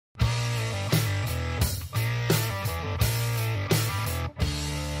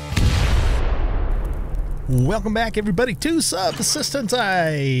Welcome back, everybody, to Subsistence.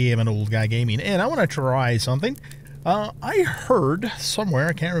 I am an old guy gaming, and I want to try something. I heard somewhere,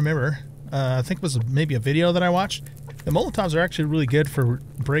 I can't remember, I think it was maybe a video that I watched, the Molotovs are actually really good for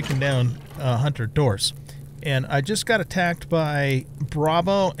breaking down hunter doors. And I just got attacked by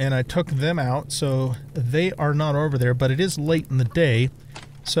Bravo, and I took them out, so they are not over there, but it is late in the day.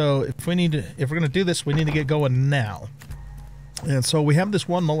 So if we're going to do this, we need to get going now. And so we have this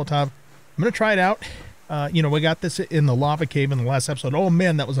one Molotov. I'm going to try it out. You know, we got this in the lava cave in the last episode. Oh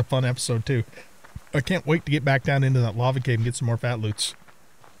man, that was a fun episode too. I can't wait to get back down into that lava cave and get some more fat loots.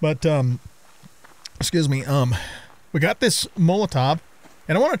 But, excuse me, we got this Molotov,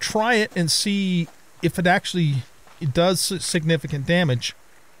 and I want to try it and see if it actually does significant damage.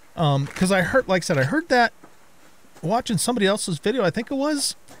 Because I heard, like I said, I heard that watching somebody else's video, I think it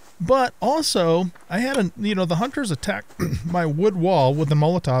was. But also, I had the hunters attacked my wood wall with the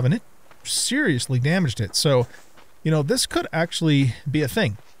Molotov, and it seriously damaged it. So, this could actually be a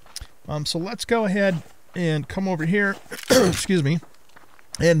thing. So let's go ahead and come over here. Excuse me.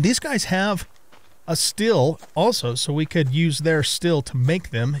 And these guys have a still also, so we could use their still to make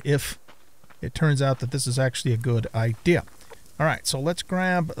them if it turns out that this is actually a good idea. All right, so let's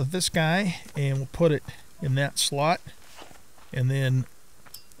grab this guy and we'll put it in that slot. And then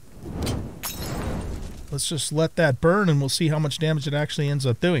let's just let that burn and we'll see how much damage it actually ends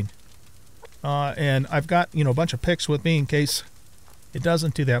up doing. And I've got, a bunch of picks with me in case it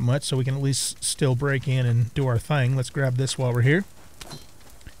doesn't do that much, so we can at least still break in and do our thing. Let's grab this while we're here.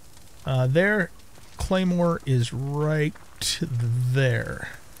 Their claymore is right there.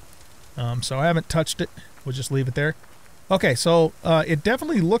 So I haven't touched it. We'll just leave it there. Okay, so it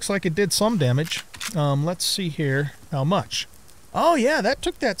definitely looks like it did some damage. Let's see here how much. Oh yeah, that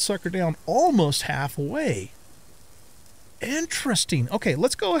took that sucker down almost halfway. Interesting. Okay,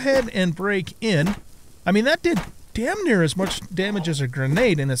 let's go ahead and break in. I mean, that did damn near as much damage as a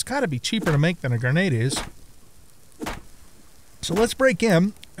grenade, and it's got to be cheaper to make than a grenade is. So let's break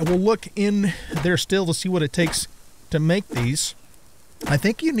in, and we'll look in there still to see what it takes to make these. I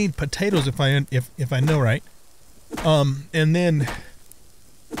think you need potatoes if I know right. And then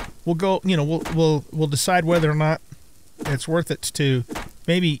we'll go. We'll decide whether or not it's worth it to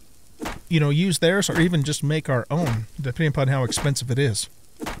maybe use theirs or even just make our own, depending upon how expensive it is.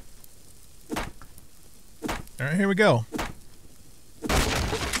 All right, here we go.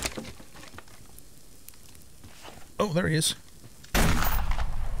 Oh, there he is.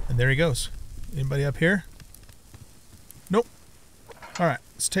 And there he goes. Anybody up here? Nope. All right,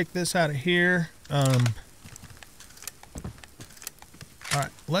 let's take this out of here. All right,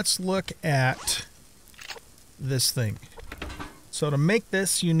 let's look at this thing. So to make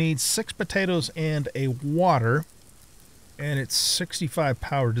this, you need 6 potatoes and a water, and it's 65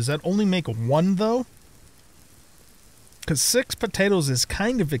 power. Does that only make 1, though? Because 6 potatoes is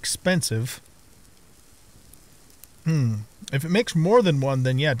kind of expensive. If it makes more than 1,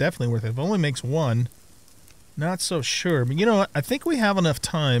 then yeah, definitely worth it. If it only makes 1, not so sure. But you know what? I think we have enough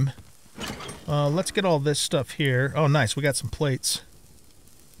time. Let's get all this stuff here. Oh, nice. We got some plates.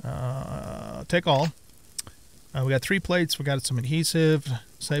 Take all. We got 3 plates. We got some adhesive.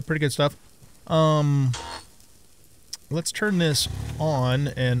 Say pretty good stuff. Let's turn this on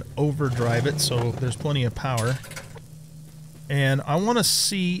and overdrive it so there's plenty of power. And I want to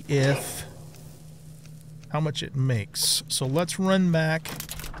see how much it makes. So let's run back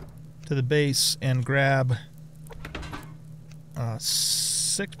to the base and grab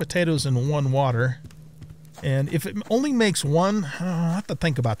 6 potatoes and 1 water. And if it only makes 1, I'll have to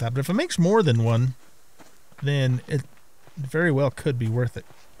think about that. But if it makes more than 1, then it very well could be worth it.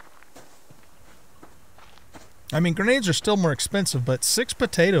 I mean, grenades are still more expensive, but 6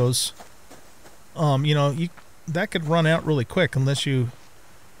 potatoes, that could run out really quick unless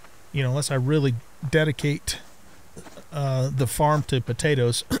unless I really dedicate the farm to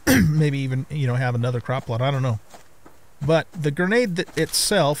potatoes. Maybe even, have another crop plot. I don't know. But the grenade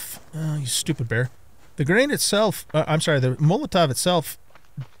itself, you stupid bear. The grenade itself, the Molotov itself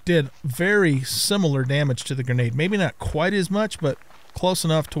did very similar damage to the grenade. Maybe not quite as much, but close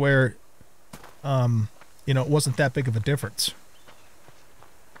enough to where, it wasn't that big of a difference.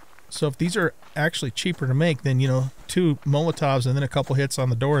 So if these are actually cheaper to make, then, 2 Molotovs and then a couple hits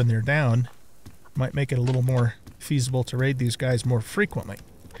on the door and they're down, might make it a little more feasible to raid these guys more frequently.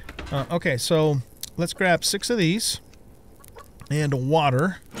 Okay, so let's grab 6 of these and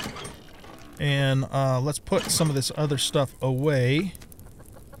water. And let's put some of this other stuff away.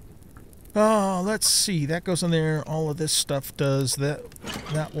 Oh, let's see. That goes in there. All of this stuff does. That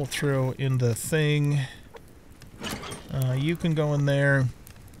will throw in the thing. You can go in there.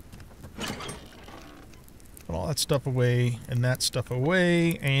 Put all that stuff away, and that stuff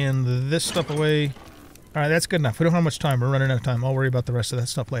away, and this stuff away. Alright, that's good enough. We don't have much time. We're running out of time. I'll worry about the rest of that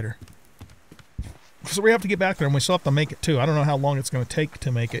stuff later. So we have to get back there, and we still have to make it, too. I don't know how long it's going to take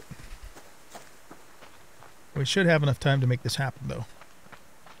to make it. We should have enough time to make this happen, though.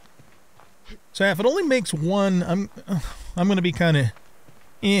 So if it only makes one, I'm going to be kind of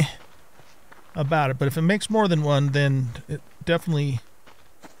about it. But if it makes more than one, then it definitely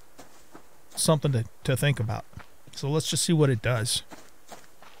something to think about. So let's just see what it does.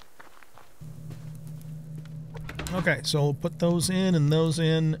 Okay, so we'll put those in and those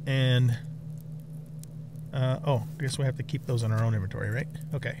in, and oh, I guess we have to keep those in our own inventory, right?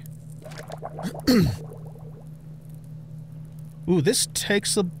 Okay. Ooh, this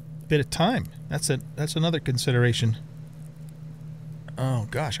takes a bit of time. That's another consideration. Oh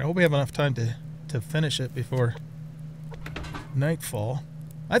gosh, I hope we have enough time to finish it before nightfall.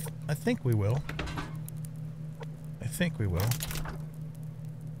 I think we will. I think we will.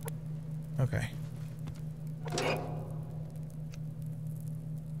 Okay.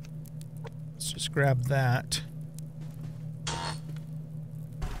 Let's just grab that.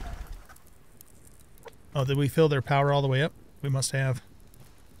 Oh, did we fill their power all the way up? We must have.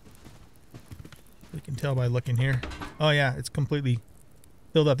 We can tell by looking here. Oh yeah, it's completely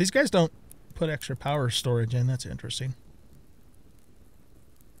filled up. These guys don't put extra power storage in. That's interesting.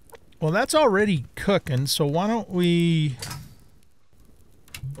 Well, that's already cooking, so why don't we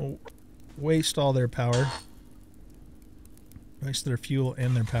waste all their power. Waste their fuel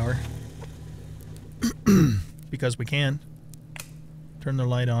and their power. Because we can. Turn the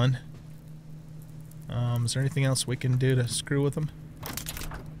light on. Is there anything else we can do to screw with them?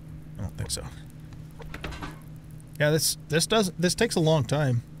 I don't think so. Yeah, this takes a long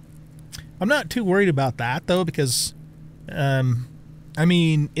time. I'm not too worried about that though, because I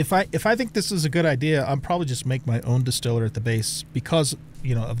mean, if I think this is a good idea, I'll probably just make my own distiller at the base because,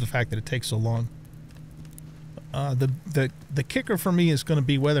 you know, of the fact that it takes so long. The kicker for me is going to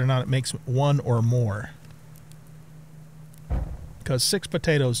be whether or not it makes one or more. Because 6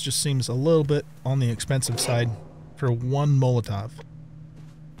 potatoes just seems a little bit on the expensive side for one Molotov.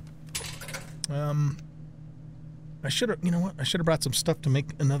 I should have, you know what? I should have brought some stuff to make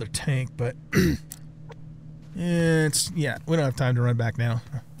another tank, but yeah, we don't have time to run back now.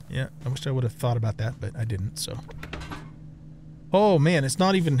 Yeah, I wish I would have thought about that, but I didn't, so. Oh man, it's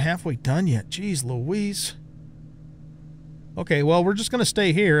not even halfway done yet. Jeez Louise. Okay, well, we're just going to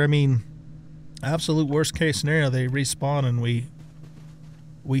stay here. I mean, absolute worst case scenario, they respawn and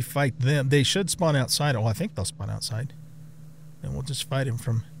we fight them. They should spawn outside. Oh, I think they'll spawn outside. And we'll just fight them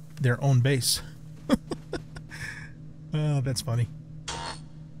from their own base. Oh, that's funny.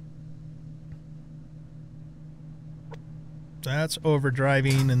 That's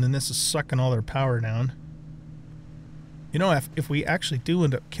overdriving, and then this is sucking all their power down. You know, if we actually do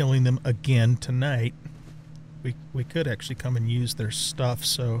end up killing them again tonight, we could actually come and use their stuff,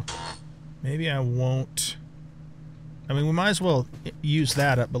 so maybe I won't. I mean, we might as well use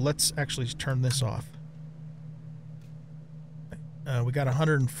that up, but let's actually turn this off. We got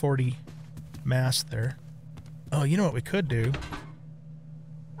 140 mass there. Oh, you know what we could do?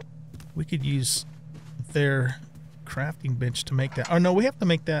 We could use their crafting bench to make that. Oh, no, we have to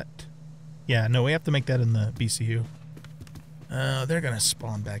make that. Yeah, no, we have to make that in the BCU. They're going to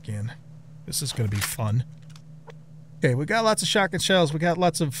spawn back in. This is going to be fun. Okay, we got lots of shotgun shells. We got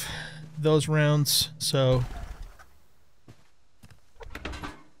lots of those rounds, so...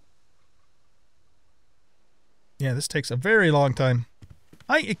 Yeah, this takes a very long time.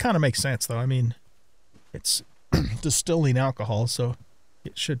 It kind of makes sense, though. I mean, it's distilling alcohol, so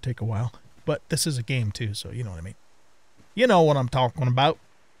it should take a while. But this is a game, too, so you know what I mean. You know what I'm talking about.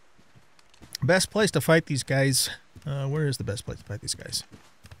 Best place to fight these guys. Where is the best place to fight these guys?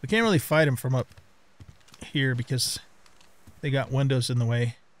 We can't really fight them from up here because they got windows in the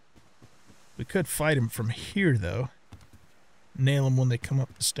way. We could fight them from here, though. Nail them when they come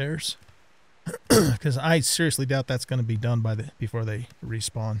up the stairs. Because I seriously doubt that's going to be done before they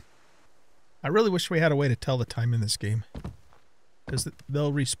respawn. I really wish we had a way to tell the time in this game. Because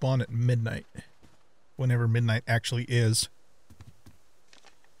they'll respawn at midnight. Whenever midnight actually is.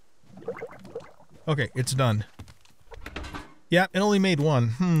 Okay, it's done. Yeah, it only made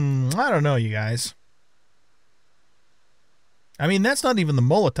one. I don't know, you guys. I mean, that's not even the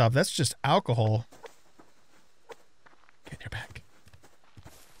Molotov. That's just alcohol. Okay, they're back.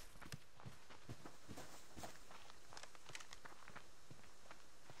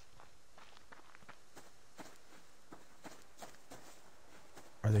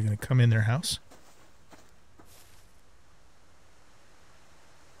 Are they going to come in their house?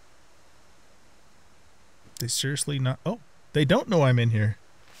 They seriously not... Oh, they don't know I'm in here.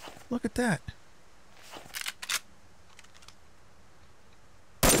 Look at that.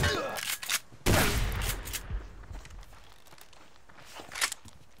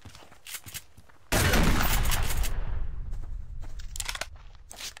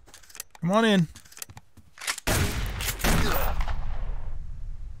 Come on in.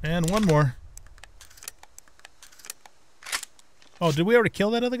 And one more. Oh, did we already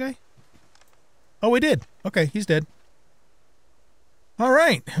kill that other guy? Oh, we did. Okay, he's dead. All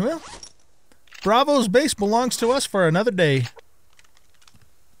right. Well, Bravo's base belongs to us for another day.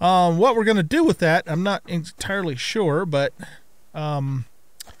 What we're going to do with that, I'm not entirely sure, but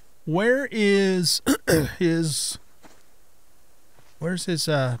where is his... Where's his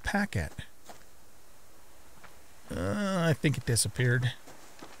pack at? I think it disappeared.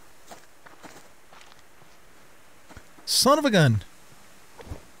 Son of a gun.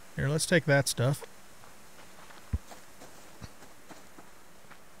 Here, let's take that stuff.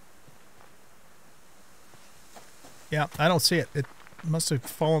 Yeah, I don't see it. It must have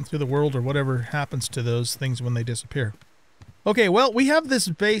fallen through the world or whatever happens to those things when they disappear. Okay, well, we have this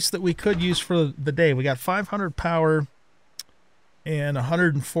base that we could use for the day. We got 500 power and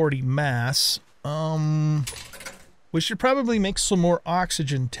 140 mass. We should probably make some more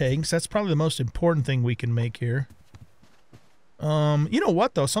oxygen tanks. That's probably the most important thing we can make here. You know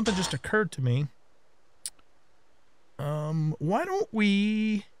what, though? Something just occurred to me. Why don't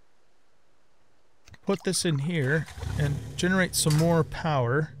we put this in here and generate some more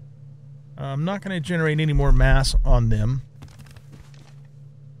power? I'm not going to generate any more mass on them.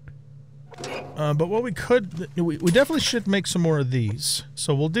 But what we could... We definitely should make some more of these.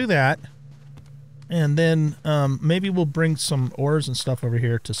 So we'll do that. And then maybe we'll bring some ores and stuff over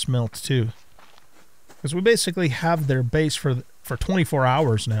here to smelt too. Because we basically have their base for 24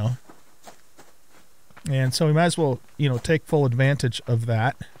 hours now. And so we might as well, you know, take full advantage of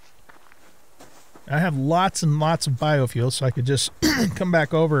that. I have lots and lots of biofuel, so I could just come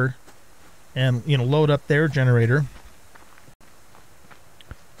back over and, you know, load up their generator.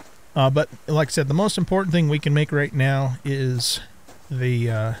 But like I said, the most important thing we can make right now is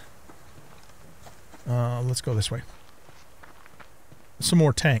the... let's go this way. Some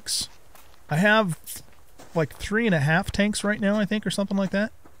more tanks. I have like 3.5 tanks right now, I think, or something like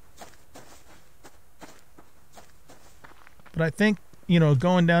that. But I think, you know,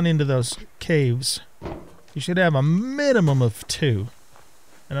 going down into those caves, you should have a minimum of 2.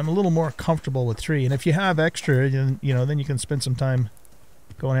 And I'm a little more comfortable with 3. And if you have extra, then, you know, then you can spend some time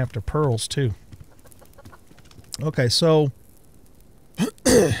going after pearls too. Okay, so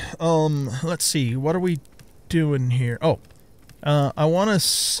let's see, what are we doing here? Oh, I want to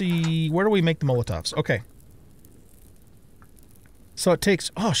see, where do we make the Molotovs? Okay. So it takes,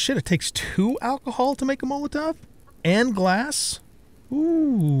 oh shit, it takes 2 alcohol to make a Molotov? And glass?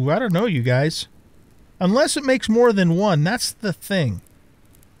 Ooh, I don't know, you guys. Unless it makes more than 1, that's the thing.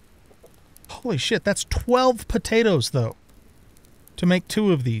 Holy shit, that's 12 potatoes, though, to make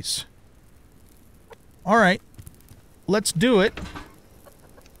 2 of these. Alright, let's do it.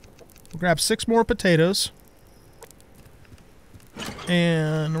 We'll grab 6 more potatoes.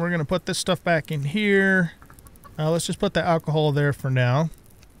 And we're going to put this stuff back in here. Let's just put the alcohol there for now.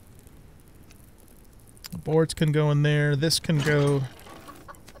 The boards can go in there. This can go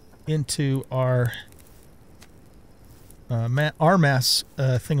into our mass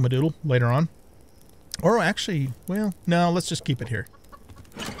thingamadoodle later on. Or actually, well, no, let's just keep it here.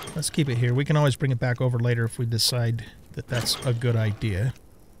 Let's keep it here. We can always bring it back over later if we decide that that's a good idea.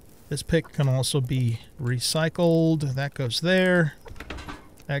 This pick can also be recycled. That goes there.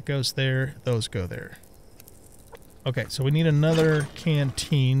 That goes there. Those go there. Okay, so we need another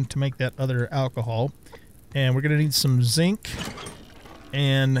canteen to make that other alcohol. And we're going to need some zinc.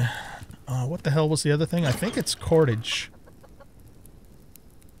 And what the hell was the other thing? I think it's cordage.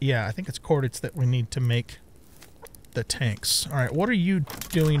 Yeah, I think it's cordage that we need to make the tanks. Alright, what are you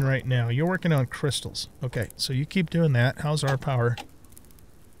doing right now? You're working on crystals. Okay, so you keep doing that. How's our power?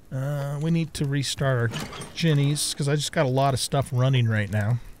 We need to restart our Jennies, because I just got a lot of stuff running right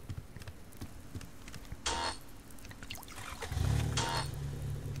now.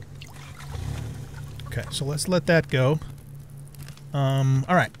 Okay, so let's let that go.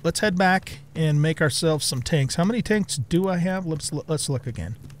 Alright, let's head back and make ourselves some tanks. How many tanks do I have? Let's look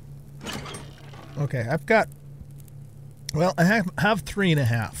again. Okay, I've got... Well, I have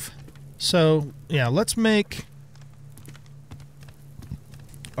 3.5. So, yeah, let's make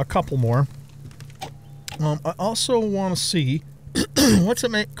a couple more. I also want to see what's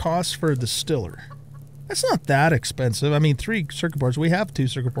it cost for a distiller. That's not that expensive. I mean, 3 circuit boards. We have 2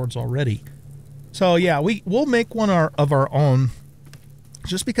 circuit boards already. So yeah, we'll make one of our own,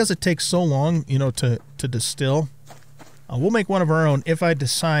 just because it takes so long, you know, to distill. We'll make one of our own if I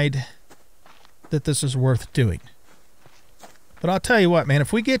decide that this is worth doing. But I'll tell you what, man,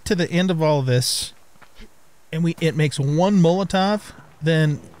 if we get to the end of all of this and it makes one Molotov,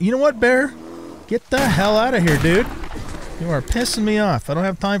 then you know what, Bear? Get the hell out of here, dude. You are pissing me off. I don't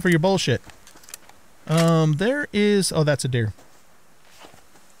have time for your bullshit. There is... Oh, that's a deer.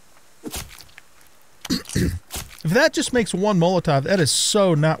 If that just makes one Molotov, that is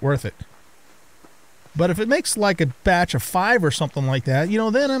so not worth it. But if it makes like a batch of 5 or something like that, you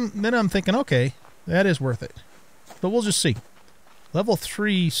know, then I'm thinking, okay, that is worth it. But we'll just see. Level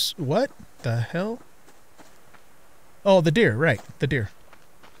 3... What the hell? Oh, the deer, right. The deer.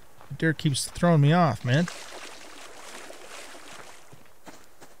 The deer keeps throwing me off, man.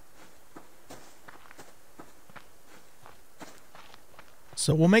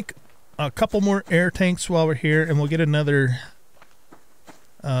 So we'll make a couple more air tanks while we're here, and we'll get another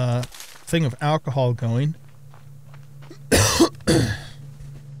thing of alcohol going.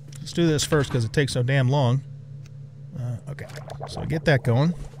 Let's do this first because it takes so damn long. Okay, so get that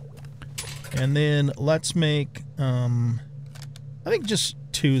going. And then let's make, I think just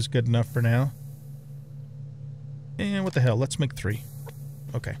 2 is good enough for now. And what the hell, let's make 3.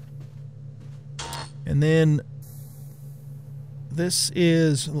 Okay. And then this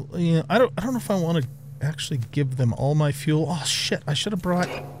is, you know, I don't know if I want to actually give them all my fuel. Oh shit, I should have brought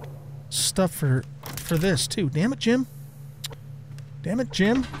stuff for this too. Damn it, Jim. Damn it,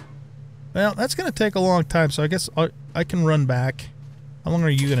 Jim. Well, that's going to take a long time, so I guess I can run back. How long are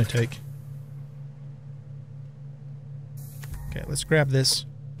you going to take? Okay, let's grab this.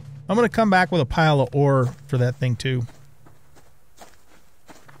 I'm going to come back with a pile of ore for that thing too.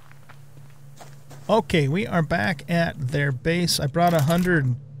 Okay, we are back at their base. I brought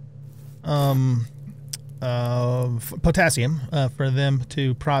 100 potassium for them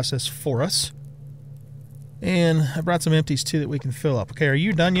to process for us. And I brought some empties too that we can fill up. Okay, are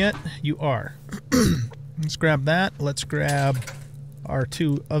you done yet? You are. Let's grab that. Let's grab our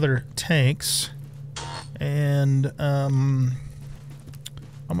 2 other tanks. And how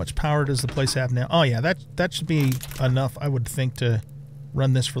much power does the place have now? Oh yeah, that should be enough, I would think, to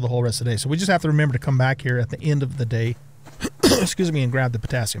run this for the whole rest of the day. So we just have to remember to come back here at the end of the day, excuse me, and grab the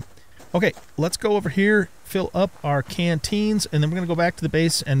potassium. Okay, let's go over here, fill up our canteens, and then we're going to go back to the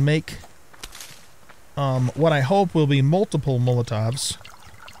base and make what I hope will be multiple Molotovs,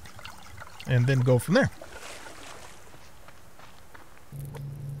 and then go from there.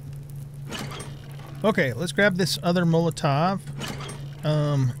 Okay, let's grab this other Molotov.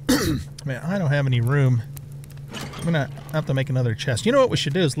 Man, I don't have any room. I'm gonna have to make another chest. You know what we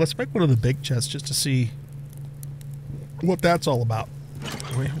should do is let's make one of the big chests just to see what that's all about.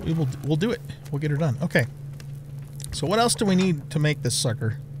 We'll do it. We'll get her done. Okay. So what else do we need to make this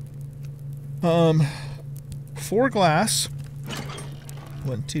sucker? 4 glass.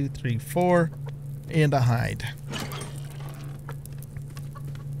 1, 2, 3, 4, and a hide.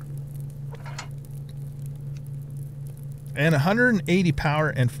 And 180 power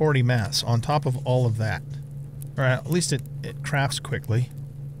and 40 mass on top of all of that. All right, at least it crafts quickly.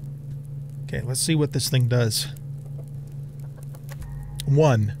 Okay, let's see what this thing does.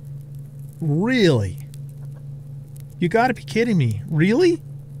 1. Really? You gotta be kidding me. Really?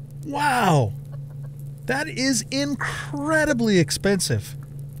 Wow. That is incredibly expensive.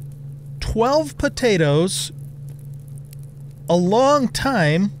 12 potatoes, a long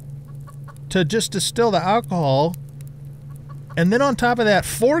time to just distill the alcohol, and then on top of that,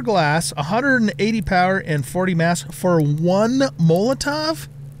 4 glass, 180 power, and 40 mass for 1 Molotov?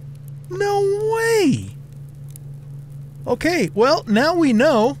 No way! Okay, well, now we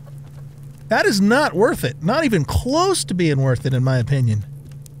know that is not worth it. Not even close to being worth it, in my opinion.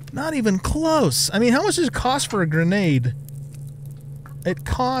 Not even close. I mean, how much does it cost for a grenade? It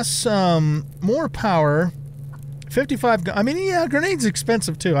costs more power. 55. I mean, yeah, grenade's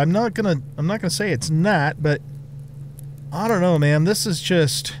expensive too. I'm not gonna say it's not, but I don't know, man. This is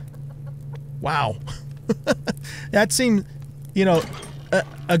just wow. That seems, you know,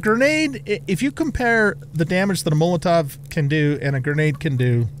 a grenade. If you compare the damage that a Molotov can do and a grenade can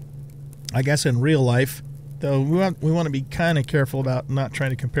do, I guess in real life, though we want to be kind of careful about not trying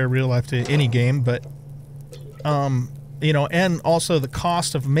to compare real life to any game, but you know, and also the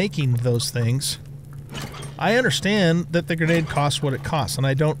cost of making those things. I understand that the grenade costs what it costs, and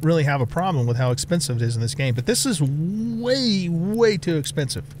I don't really have a problem with how expensive it is in this game, but this is way, way too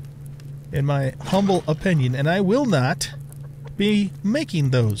expensive, in my humble opinion, and I will not be making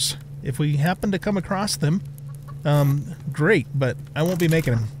those. If we happen to come across them, great, but I won't be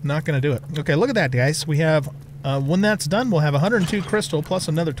making them. Not going to do it. Okay, look at that, guys. We have, when that's done, we'll have 102 crystal plus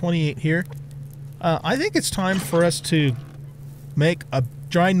another 28 here. I think it's time for us to make a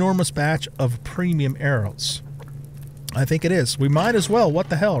ginormous batch of premium arrows. I think it is. We might as well. What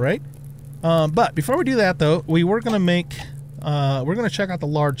the hell, right? But before we do that, though, we were going to make, we're going to check out the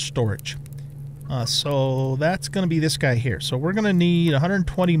large storage. So that's going to be this guy here. So we're going to need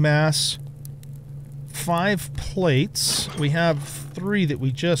 120 mass, 5 plates. We have 3 that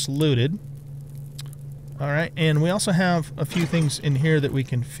we just looted. All right, and we also have a few things in here that we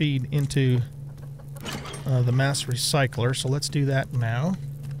can feed into the mass recycler. So let's do that now.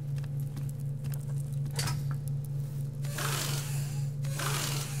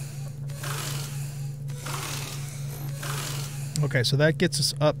 Okay, so that gets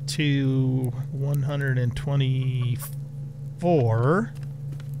us up to 124.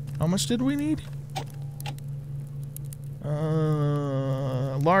 How much did we need?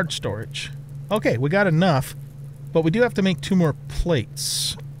 Large storage. Okay, we got enough, but we do have to make 2 more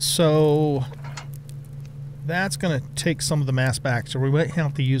plates. So that's going to take some of the mass back, so we might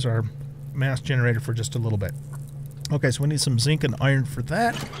have to use our mass generator for just a little bit. Okay, so we need some zinc and iron for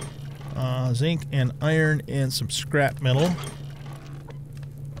that. Zinc and iron and some scrap metal.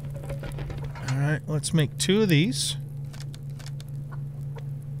 Alright, let's make 2 of these.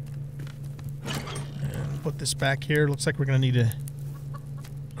 And put this back here. Looks like we're going to need to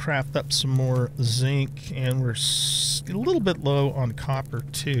craft up some more zinc, and we're a little bit low on copper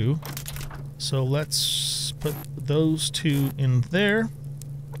too. So let's put those 2 in there.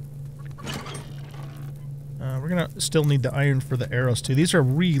 We're going to still need the iron for the arrows too. These are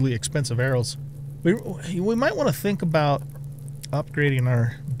really expensive arrows. We might want to think about upgrading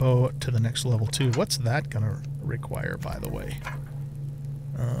our bow to the next level too. What's that going to require, by the way?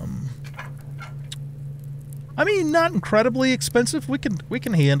 I mean, not incredibly expensive. We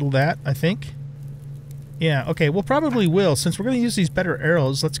can handle that, I think. Yeah, okay, we'll probably will. Since we're going to use these better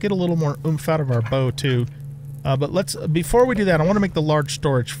arrows, let's get a little more oomph out of our bow too. But let's, before we do that, I want to make the large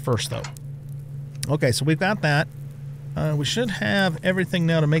storage first though. Okay, so we've got that. We should have everything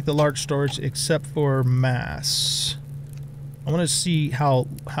now to make the large storage except for mass. I want to see how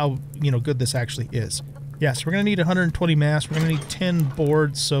you know, good this actually is. Yes, we're going to need 120 mass. We're going to need 10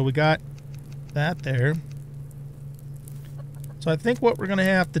 boards, so we got that there. So I think what we're going to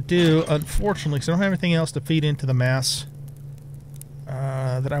have to do, unfortunately, because I don't have anything else to feed into the mass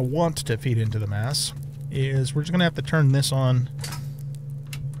that I want to feed into the mass, is we're just going to have to turn this on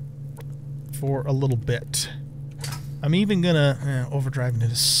for a little bit. I'm even going to... overdriving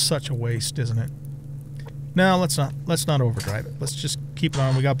it is such a waste, isn't it? No, let's not overdrive it. Let's just keep it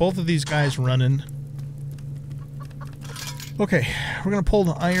on. We got both of these guys running. Okay, we're going to pull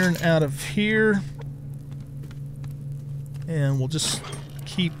the iron out of here. And we'll just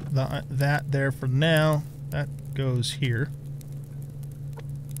keep that there for now. That goes here.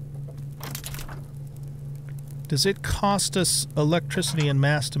 Does it cost us electricity and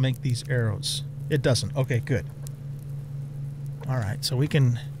mass to make these arrows? It doesn't. Okay, good. Alright, so we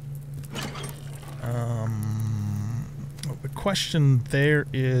can... the question there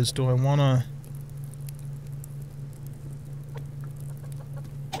is, do I want to...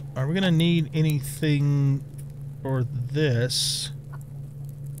 Are we going to need anything for this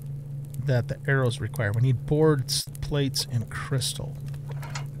that the arrows require? We need boards, plates, and crystal.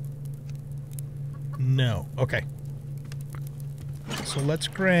 No. Okay. So let's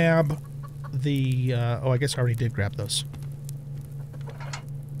grab the... oh, I guess I already did grab those.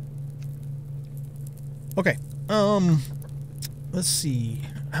 Okay. Let's see.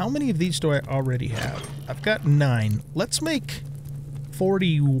 How many of these do I already have? I've got 9. Let's make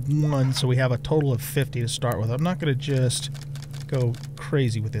 41 so we have a total of 50 to start with. I'm not going to just go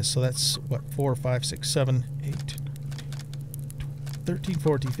crazy with this. So that's, what, 4, 5, 6, 7, 8, 13,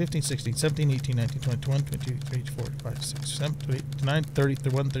 14, 15, 16, 17, 18, 19, 20, 21, 22, 23, 24, 25, 26, 27, 28, 29, 30,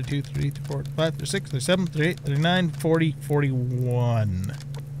 31, 32, 33, 34, 35, 36, 37, 38, 39, 40, 41.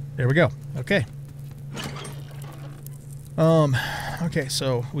 There we go. Okay. Okay,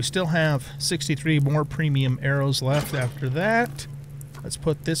 so we still have 63 more premium arrows left after that. Let's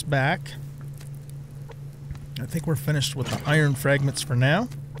put this back. I think we're finished with the iron fragments for now.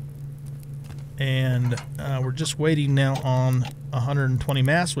 And we're just waiting now on 120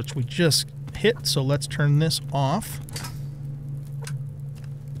 mass, which we just hit. So let's turn this off.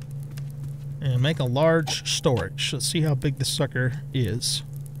 And make a large storage. Let's see how big this sucker is.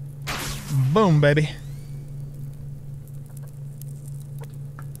 Boom, baby.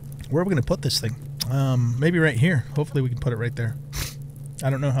 Where are we going to put this thing? Maybe right here. Hopefully we can put it right there. I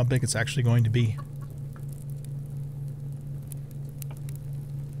don't know how big it's actually going to be.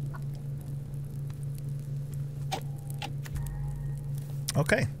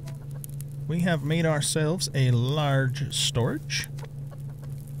 Okay. We have made ourselves a large storage.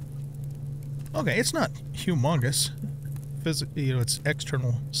 Okay, it's not humongous. Physically, you know, it's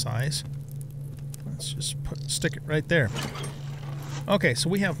external size. Let's just stick it right there. Okay, so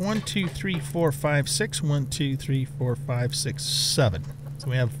we have 1, 2, 3, 4, 5, 6. 1, 2, 3, 4, 5, 6, 7. So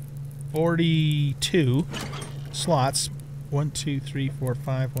we have 42 slots. 1, 2, 3, 4,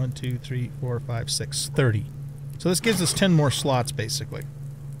 5. 1, 2, 3, 4, 5, 6. 30. So this gives us 10 more slots, basically.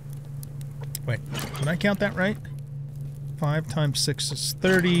 Wait, did I count that right? 5 times 6 is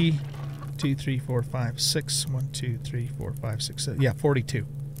 30. 2, 3, 4, 5, 6. 1, 2, 3, 4, 5, 6, 7. Yeah, 42.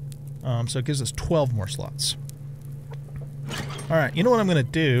 So it gives us 12 more slots. Alright, you know what I'm going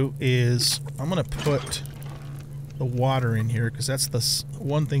to do is I'm going to put the water in here because that's the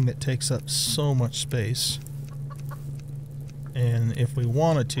one thing that takes up so much space. And if we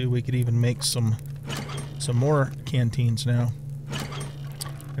wanted to, we could even make some more canteens now.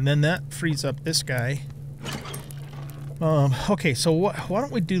 And then that frees up this guy. Okay, so why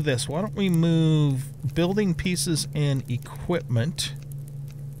don't we do this? Why don't we move building pieces and equipment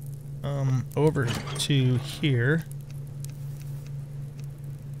over to here.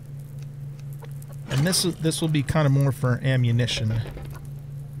 And this will be kind of more for ammunition.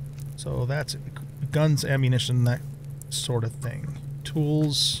 So that's guns, ammunition, that sort of thing.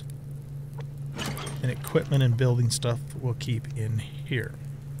 Tools and equipment and building stuff we'll keep in here.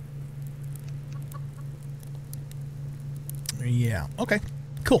 Yeah, okay,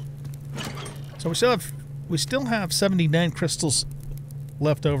 cool. So we still have 79 crystals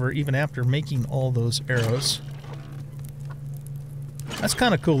left over even after making all those arrows. That's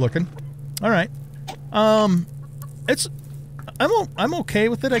kind of cool looking. All right. I'm okay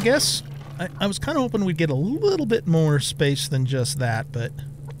with it, I guess. I was kind of hoping we'd get a little bit more space than just that, but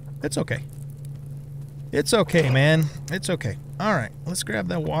it's okay. It's okay, man. It's okay. All right, let's grab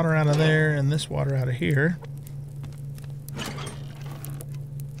that water out of there and this water out of here.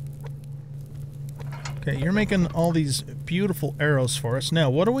 Okay, you're making all these beautiful arrows for us. Now,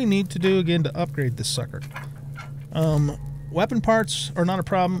 what do we need to do again to upgrade this sucker? Weapon parts are not a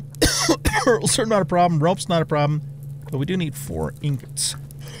problem. Pearls are not a problem. Rope's not a problem. But we do need 4 ingots.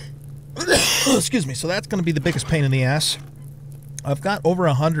 Excuse me. So that's going to be the biggest pain in the ass. I've got over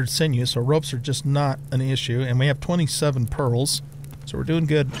 100 sinews, so ropes are just not an issue. And we have 27 pearls. So we're doing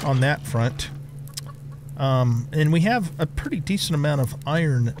good on that front. And we have a pretty decent amount of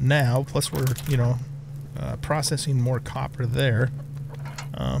iron now. Plus we're, you know, processing more copper there.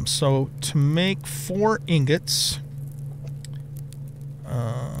 So to make 4 ingots...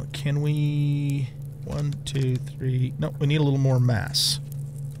 can we... 1, 2, 3... No, we need a little more mass.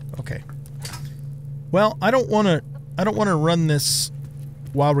 Okay. Well, I don't want to run this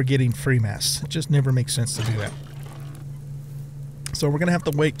while we're getting free mass. It just never makes sense to do that. So we're going to have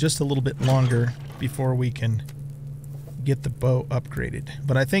to wait just a little bit longer before we can get the bow upgraded.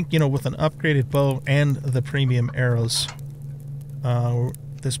 But I think, you know, with an upgraded bow and the premium arrows,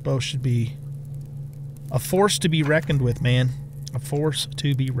 this bow should be a force to be reckoned with, man. A force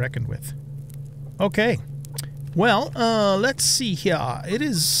to be reckoned with. Okay. Well, let's see here. It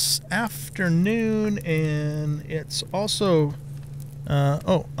is afternoon, and it's also...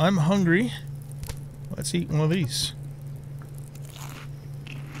 oh, I'm hungry. Let's eat one of these.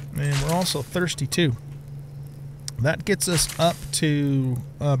 And we're also thirsty, too. That gets us up to...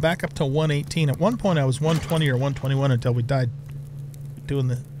 back up to 118. At one point, I was 120 or 121 until we died doing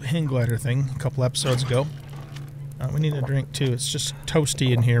the hang glider thing a couple episodes ago. We need a drink, too. It's just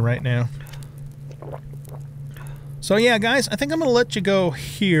toasty in here right now. So, yeah, guys, I think I'm going to let you go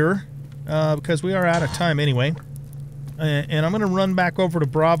here because we are out of time anyway. And I'm going to run back over to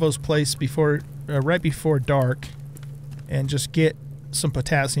Bravo's place before, right before dark and just get some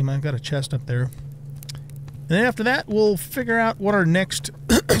potassium. I've got a chest up there. And then after that, we'll figure out what our next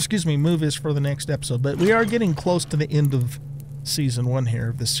excuse me, move is for the next episode. But we are getting close to the end of Season 1 here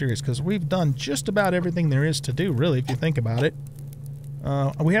of this series because we've done just about everything there is to do, really, if you think about it.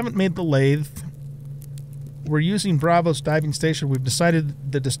 We haven't made the lathe. We're using Bravo's diving station. We've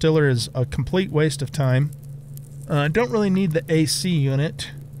decided the distiller is a complete waste of time. Don't really need the AC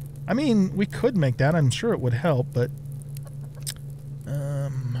unit. I mean, we could make that. I'm sure it would help, but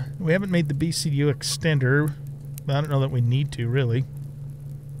we haven't made the BCU extender. I don't know that we need to, really.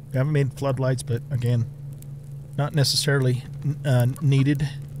 We haven't made floodlights, but again, not necessarily needed.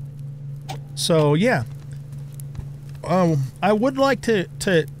 So, yeah. I would like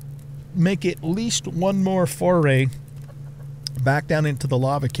to make at least one more foray back down into the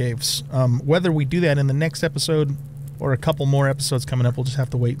lava caves. Whether we do that in the next episode or a couple more episodes coming up, we'll just have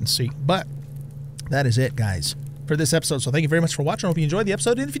to wait and see. But that is it, guys. for this episode. So thank you very much for watching. I hope you enjoyed the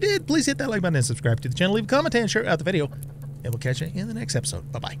episode. And if you did, please hit that like button and subscribe to the channel. Leave a comment and share out the video. And we'll catch you in the next episode.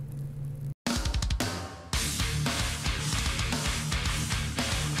 Bye-bye.